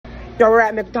Yo, we're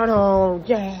at McDonald's.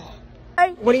 Yeah.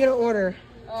 What are you gonna order?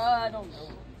 I don't know.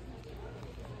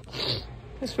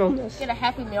 Let's film this. Get a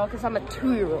Happy Meal because I'm a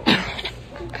 2-year-old.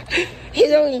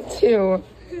 He's only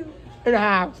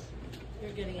 2.5.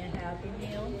 You're getting a Happy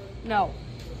Meal? No.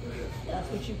 That's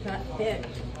what you got picked.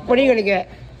 What are you gonna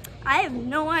get? I have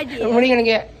no idea. What are you gonna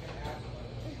get?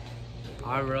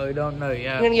 I really don't know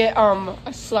yet. You're gonna get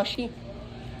a slushie.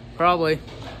 Probably.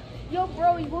 Yo,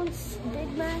 bro, you want a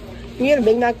Big Mac? You get a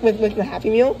Big Mac with the Happy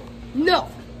Meal? No.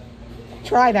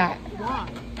 Try that. Why?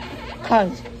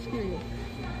 Cause.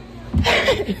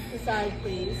 Decide,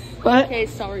 please. What? Okay,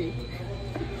 sorry.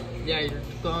 Yeah, you're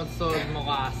going so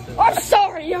molasses. I'm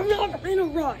sorry. I'm not in a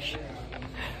rush.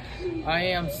 I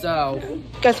am so.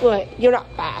 Guess what? You're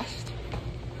not fast.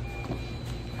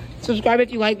 Subscribe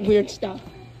if you like weird stuff.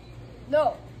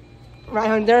 No. Right,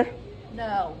 Hunter?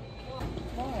 No.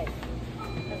 Why?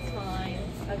 That's fine.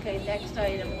 Okay, next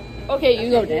item. Okay, you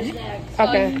go Who's next. next?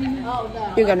 Okay. Oh,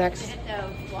 no. You go next. No,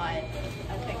 Wyatt.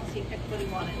 Okay, because he picked what he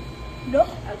wanted. No.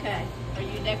 Okay. Are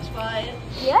you next, Wyatt?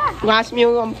 Yeah. Last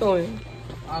meal I'm filming.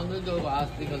 I'm gonna go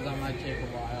last because I might take a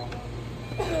while.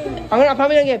 I'm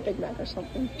probably gonna get a Big Mac or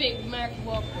something. Big Mac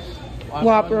Whopper.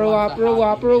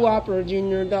 Whopper,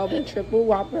 Junior, double, triple,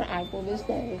 Whopper, apple this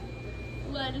day.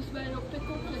 Lettuce, tomato,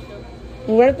 pickle, ketchup.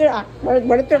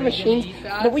 What if their machines?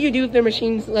 What would you do if their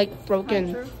machines like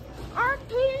broken? Our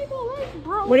table is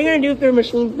broken. What are you gonna do if their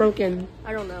machine's broken?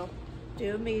 I don't know.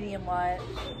 Do a medium, Wyatt.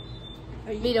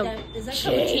 Are you Medium. Is that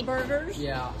come with 2 burgers?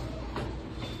 Yeah.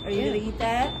 Are you gonna eat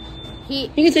that? You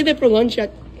can save that for lunch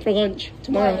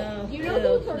tomorrow. No. You know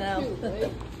those are no. 2,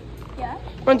 right? Yeah.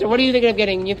 Hunter, what are you thinking of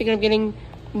getting? You thinking of getting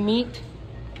meat?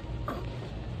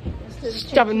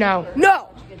 Stop it now. No!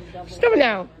 Stop it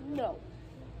now. No.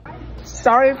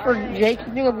 Sorry for Jake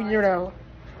being a weirdo.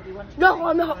 No,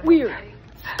 I'm not weird.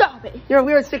 Stop it. You're a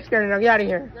weird 6th grader now. Get out of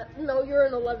here. No, you're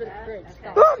in 11th grade.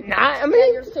 Stop. No, I'm not.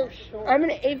 Yeah, you're so short. I'm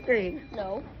in 8th grade.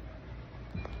 No.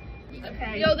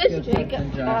 Okay. Yo, this is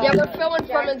Jacob. Yeah, we're filming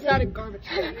from inside a garbage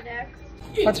can.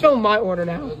 Let's film my order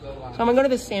now. So I'm gonna go to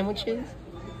the sandwiches.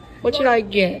 What should I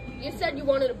get? You said you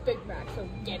wanted a Big Mac, so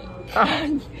get it.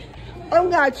 I'm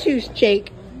gonna choose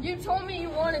Jake. You told me you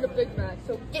wanted a Big Mac,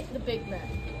 so get the Big Mac.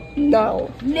 No.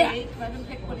 Jake, let him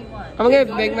pick what he wants. I'm gonna get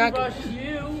a Big Mac.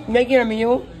 Make it a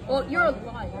meal. Well, you're a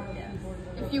liar.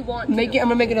 If you want to. I'm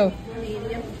gonna make it a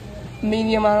Medium.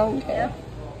 medium. I don't care. Yep.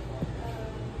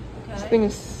 This Okay. thing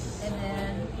is And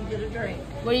then you get a drink.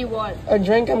 What do you want? a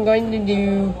drink. I'm going to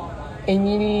do a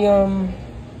medium.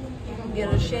 You can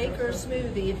get a shake or a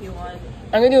smoothie if you want.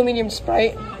 I'm gonna do a medium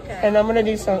Sprite, Okay. and I'm gonna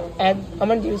do I'm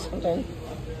gonna do something.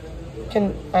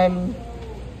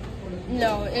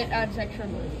 No, it adds extra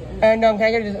money. And can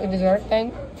I get a dessert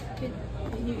thing?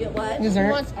 Can you get what? Dessert.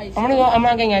 Who wants ice I'm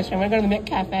not getting ice cream. I'm gonna go to the Mick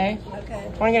Cafe. Okay.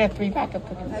 I wanna get a 3-pack of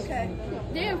cookies. Okay.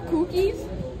 They have cookies?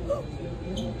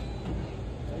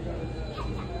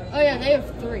 Oh yeah, they have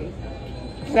 3.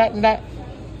 What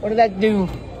did that do?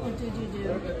 What did you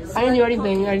do? I didn't do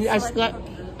anything. I Select select.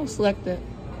 cookie. I selected.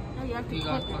 Oh, you have to You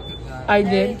got click it. fucking that. I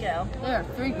There you did. go. There are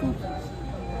 3 cookies.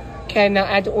 Okay, now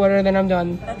add to order. Then I'm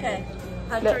done. Okay.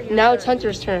 Hunter, your Now it's turn.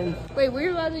 Hunter's turn. Wait, we're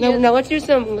allowed to No, get... let's do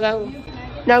some.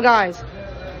 Now, guys,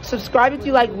 subscribe if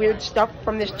you like weird stuff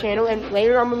from this channel. And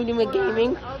later, I'm gonna be doing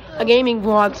a gaming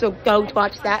vlog. So go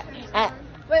watch that at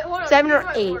Wait, hold on. 7 or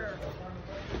 8.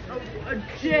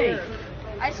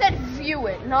 I said view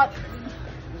it, not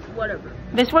whatever.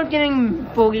 This one's getting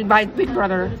bullied by Big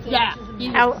Brother. Yeah.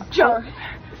 He's Ow, a jerk.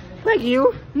 Like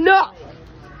you? No.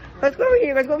 Let's go over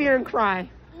here. Let's go over here and cry.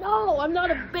 No, I'm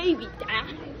not a baby, Dad.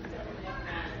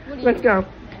 What do you... Let's go.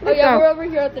 Oh Let's yeah, go. we're over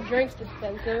here at the drinks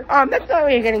dispenser. That's not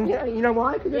what you're getting. You know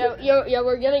why? 'Cause Yeah,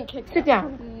 we're getting kicked Sit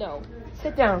out. down. No.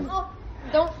 Sit down.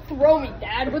 Don't throw me,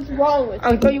 Dad. What's wrong with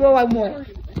I'll tell you what I want.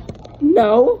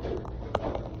 No.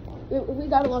 you? We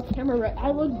got a little camera right.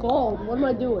 I look bald. What am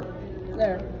I doing?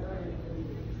 There.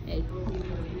 Hey.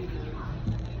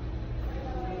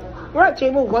 We're at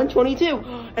table 122,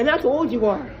 and that's how old you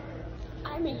are.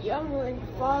 I'm a youngling,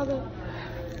 father.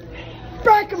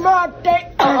 Back in my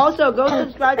day. Also, go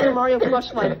subscribe to Mario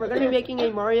Plush Life. We're gonna be making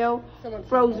a Mario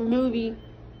Bros movie,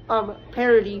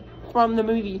 parody from the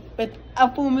movie with a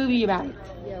full movie about it.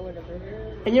 Yeah, whatever.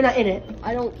 And you're not in it.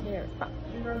 I don't care.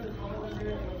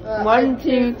 1,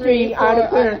 2, 3, out of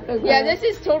clear. Yeah, this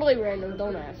is totally random.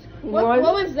 Don't ask. What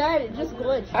was that? It just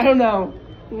glitched. I don't know.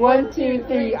 1, 2,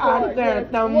 3, I declare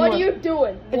thumb. What are you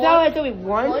doing? Is that what I told you?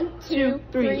 1, 2,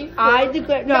 3. I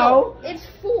declare. No. It's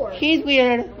 4. He's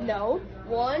weird. No.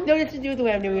 1. No, this is to do with the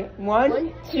way I'm doing it.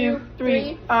 1, 2,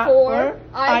 3, 4. 4.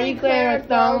 I declare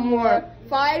thumb war.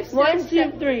 5, 6, 1,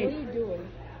 2, 3. What are you doing?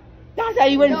 That's how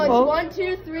you win. No, it's 1,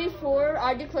 2, 3, 4.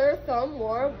 I declare a thumb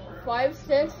war. 5,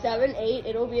 6, 7, 8.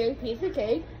 It'll be a piece of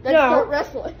cake. Then start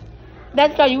wrestling.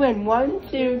 That's how you win. 1,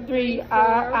 2, 3.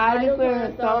 I declare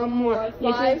a thumb war.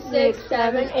 5, 6,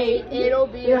 7, 8. It'll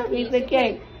be a piece of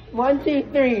cake. 1, 2,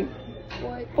 3,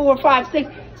 4, 5,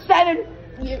 6, 7.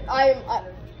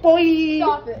 Boy.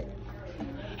 Stop it.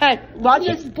 Hey, watch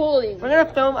It's this. bullying. We're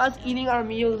gonna film us eating our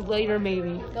meals later,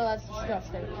 maybe. No, that's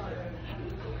disgusting.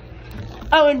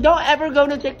 Oh, and don't ever go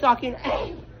to TikTok and.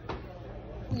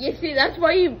 You see, that's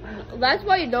why you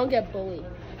don't get bullied.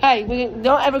 Hey,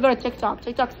 don't ever go to TikTok.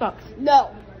 TikTok sucks. No.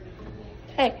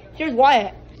 Hey, here's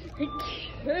Wyatt.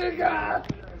 What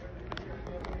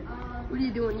are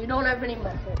you doing? You don't have any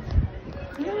muscles.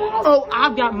 Oh,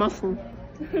 I've got muscle.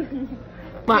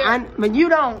 But you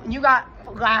don't. You got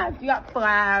flabs. You got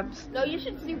flabs. No, you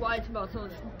should see Wyatt's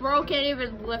muscles. Bro can't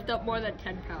even lift up more than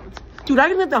 10 pounds. Dude, I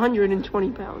can lift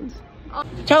 120 pounds.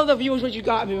 Tell the viewers what you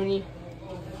got, Mooney.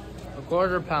 A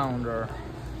quarter pounder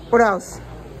What else?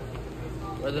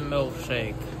 with a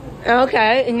milkshake.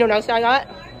 Okay, and you know what else I got?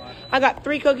 I got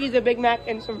 3 cookies, a Big Mac,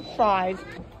 and some fries.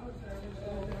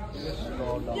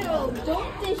 No,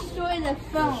 don't destroy the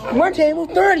phone. We're table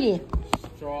 30.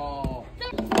 Straw.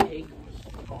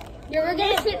 Yeah, we're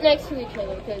gonna sit next to each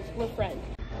other because we're friends.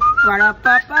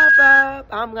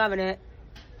 I'm loving it.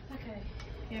 Okay,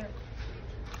 here.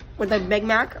 With a Big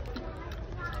Mac,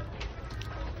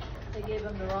 They gave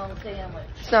him the wrong sandwich.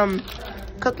 some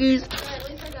cookies. At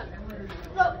least I got burgers.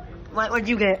 What'd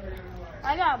you get?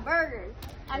 I got burgers.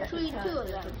 Actually, 2 of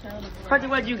them. Hunter,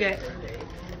 what'd you get?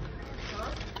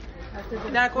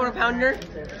 Is that a quarter pounder?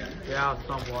 Yeah,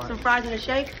 somewhat. Some fries and a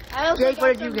shake? I also Jake, got what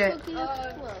did some you get? cookies.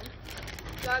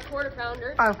 Got a quarter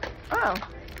pounder. Oh.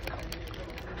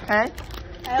 Okay.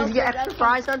 Did you get extra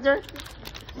fries, Hunter? Did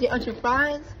you get extra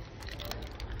fries?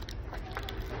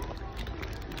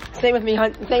 Stay with me,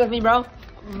 Stay with me, bro.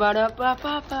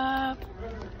 Ba-da-ba-ba-ba.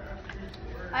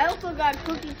 I also got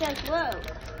cookies as well.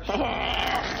 3.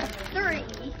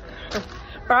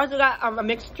 I also got a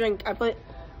mixed drink. I put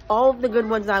all of the good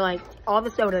ones I liked. All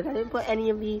the sodas. I didn't put any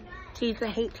of the teas I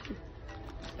hate.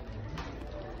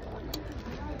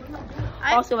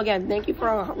 Also, again, thank you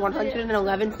for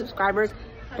 111 subscribers.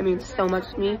 It means so much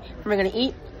to me. We're gonna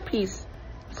eat. Peace.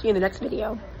 See you in the next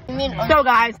video. So,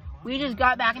 guys, we just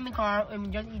got back in the car and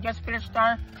we just finished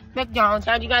our McDonald's.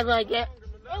 How did you guys like it? It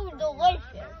was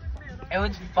delicious. It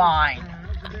was fine.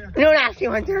 Don't ask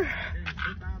you, Hunter.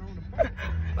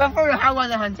 But for real, how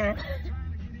was it, Hunter?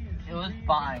 It was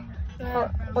fine.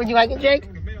 Would you like it, Jake?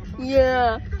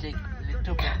 Yeah. Jake,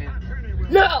 little bit.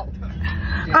 No.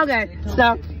 Okay,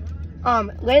 so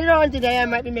later on today I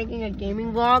might be making a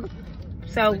gaming vlog,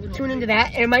 so tune into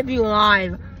that. And it might be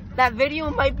live. That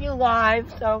video might be live,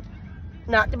 so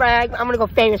not to brag, I'm gonna go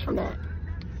famous from that.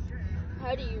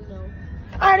 How do you know?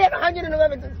 I already have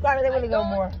 111 subscribers. I'm gonna go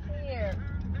more. Here.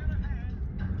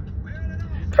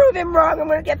 Prove him wrong. I'm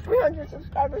gonna get 300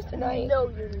 subscribers tonight. No,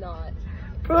 you're not.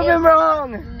 Prove him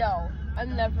wrong. No,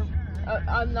 I'm never.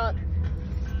 I'm not.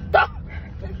 Stop.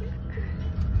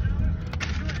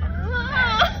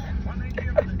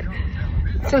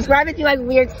 Subscribe if you like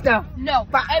weird stuff. No,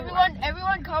 but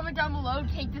everyone comment down below.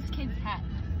 Take this kid's hat.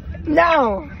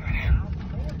 No.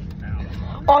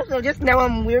 Also, just know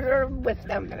I'm weirder with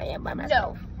them than I am by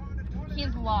myself. No,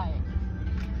 he's lying.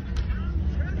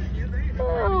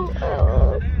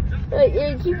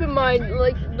 Hey, keep in mind,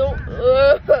 like, don't.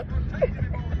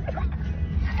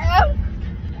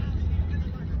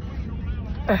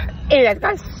 Hey, that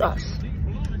guy's sus.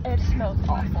 It smells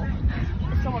awful.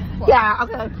 Someone's flying. Yeah,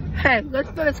 okay. Hey, let's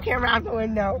put this camera out the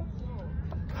window.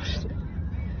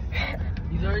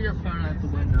 You throw your phone out the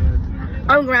window, isn't it?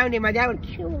 I'm grounded. My dad would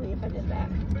kill me if I did that.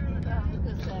 Yeah, I was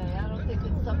gonna say, I don't think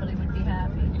that somebody would be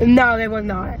happy. No, they was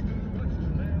not.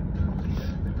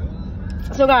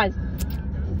 So, guys,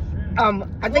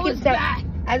 I think it's that.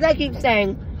 As I keep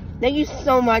saying, thank you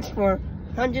so much for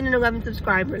 111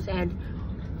 subscribers and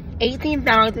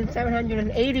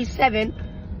 18,787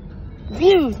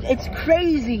 views. It's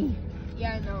crazy.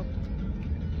 Yeah, I know.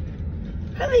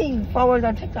 How many followers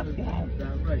on TikTok do you have?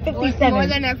 57.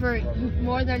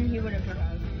 More than he would ever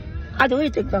have. I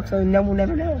delete TikTok, so no one will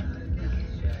never know.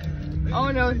 All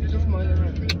I know is it's just more than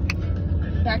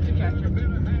that. Back to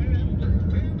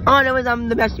Jackson. All I know is I'm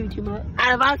the best YouTuber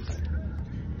out of us.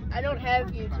 I don't have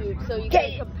YouTube, so you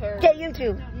can't compare. Get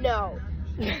YouTube. No.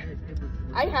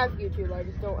 I have YouTube, I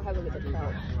just don't have a good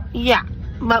account. Yeah,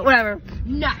 but whatever.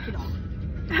 Knock it off.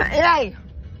 Hey,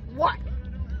 What?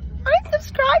 I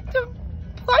subscribe to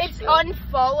It's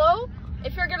unfollow.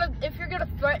 If you're gonna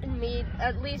threaten me,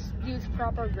 at least use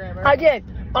proper grammar. I did.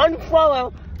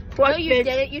 Unfollow Plus No, you bitch.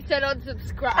 didn't. You said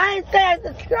unsubscribe. I said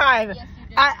subscribe. Yes,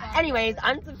 you did. Anyways,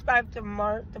 unsubscribe to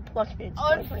Plus bitch.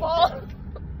 Unfollow.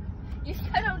 You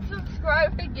said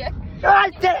unsubscribe again. No, I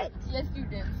didn't. Yes, you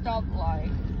did. Stop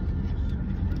lying.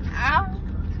 Ow.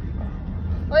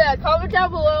 Oh yeah, comment down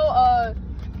below.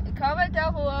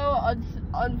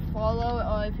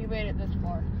 Unfollow if you made it this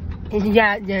far.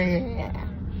 Yeah.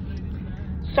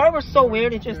 Sorry, we're so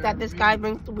weird. It's just that this guy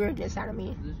brings the weirdness out of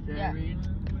me. Yeah.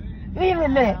 Wait a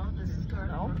minute.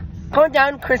 No. Comment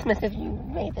down Christmas if you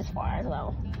made this far as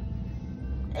well.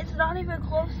 It's not even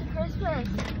close to Christmas.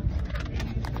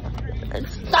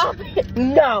 Stop it.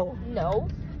 No. No.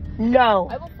 No.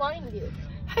 I will find you.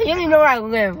 You don't even know where I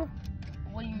live.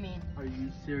 What do you mean? Are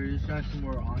you serious? Jackson,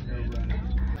 we're on your run.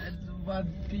 It's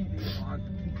one beep on.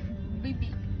 Beep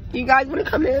beep. You guys want to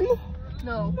come in?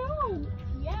 No.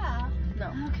 Yeah.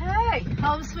 No. Okay.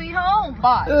 Home sweet home.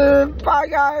 Bye. Bye,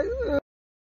 guys.